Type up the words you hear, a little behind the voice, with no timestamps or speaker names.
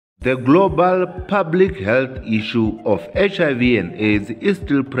The global public health issue of HIV and AIDS is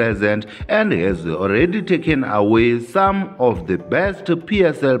still present and has already taken away some of the best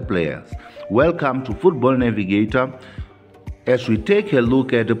PSL players. Welcome to Football Navigator, as we take a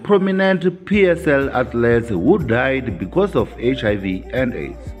look at prominent PSL athletes who died because of HIV and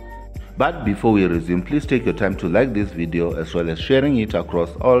AIDS. But before we resume, please take your time to like this video as well as sharing it across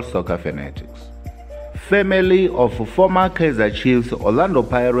all soccer fanatics. Family of former Kaizer Chiefs, Orlando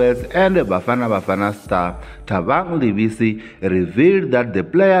Pirates and Bafana Bafana star Thabang Livisi revealed that the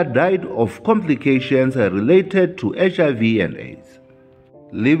player died of complications related to HIV and AIDS.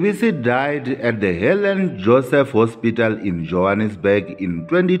 Livisi died at the Helen Joseph Hospital in Johannesburg in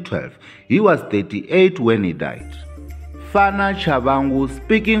 2012. He was 38 when he died. Fana Chabangu,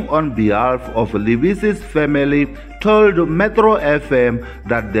 speaking on behalf of Livisi's family, told Metro FM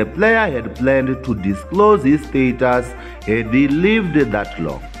that the player had planned to disclose his status had he lived that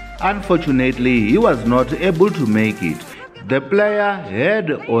long. Unfortunately, he was not able to make it. The player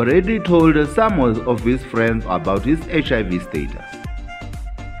had already told some of his friends about his HIV status.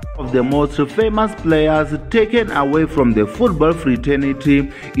 Of the most famous players taken away from the football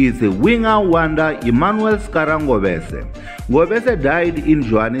fraternity is winger wonder Emmanuel Ngobese. Ngobese died in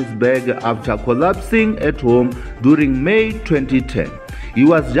Johannesburg after collapsing at home during May 2010. He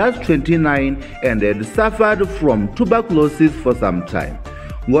was just 29 and had suffered from tuberculosis for some time.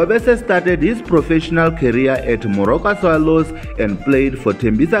 Ngobese started his professional career at Morocco Swallows and played for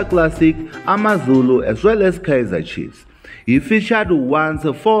Tembisa Classic, Amazulu as well as Kaizer Chiefs. He featured once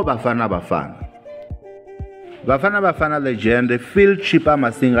for Bafana Bafana. Bafana Bafana legend Phil Chippa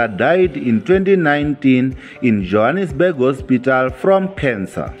Masinga died in 2019 in Johannesburg Hospital from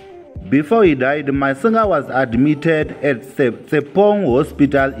cancer. Before he died, Masinga was admitted at Tshepong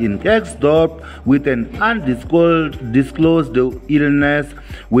Hospital in Klerksdorp with an undisclosed illness,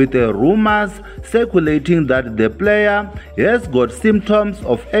 with rumors circulating that the player has got symptoms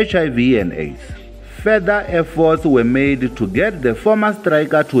of HIV and AIDS. Further efforts were made to get the former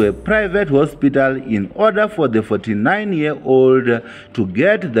striker to a private hospital in order for the 49-year-old to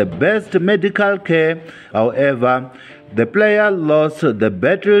get the best medical care. However, the player lost the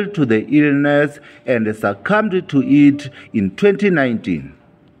battle to the illness and succumbed to it in 2019.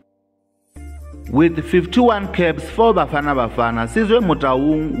 With 51 caps for Bafana Bafana, Sizwe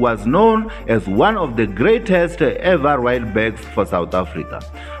Motaung was known as one of the greatest ever right backs for South Africa.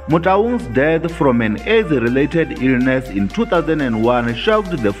 Motaung's death from an AIDS-related illness in 2001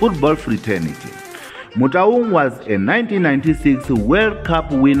 shocked the football fraternity. Motaung was a 1996 World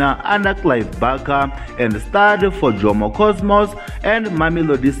Cup winner under Clive Barker and starred for Jomo Cosmos and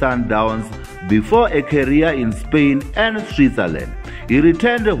Mamelodi Sundowns before a career in Spain and Switzerland. He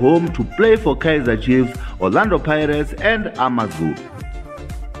returned home to play for Kaizer Chiefs, Orlando Pirates and Amazulu.